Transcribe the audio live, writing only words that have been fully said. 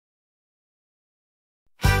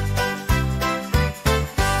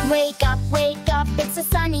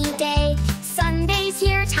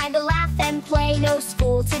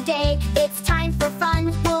day. It's time for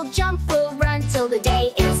fun. We'll jump, we'll run till the day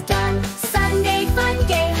is done. Sunday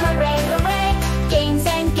Funday, hooray, hooray. Games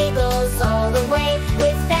and giggles all the way.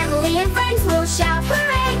 With family and friends we'll shout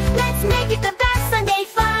hooray. Let's make it the best Sunday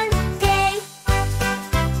fun day.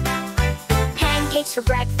 Pancakes for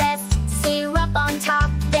breakfast, syrup on top.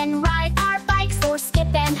 Then ride our bikes or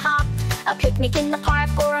skip and hop. A picnic in the park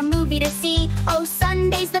or a movie to see.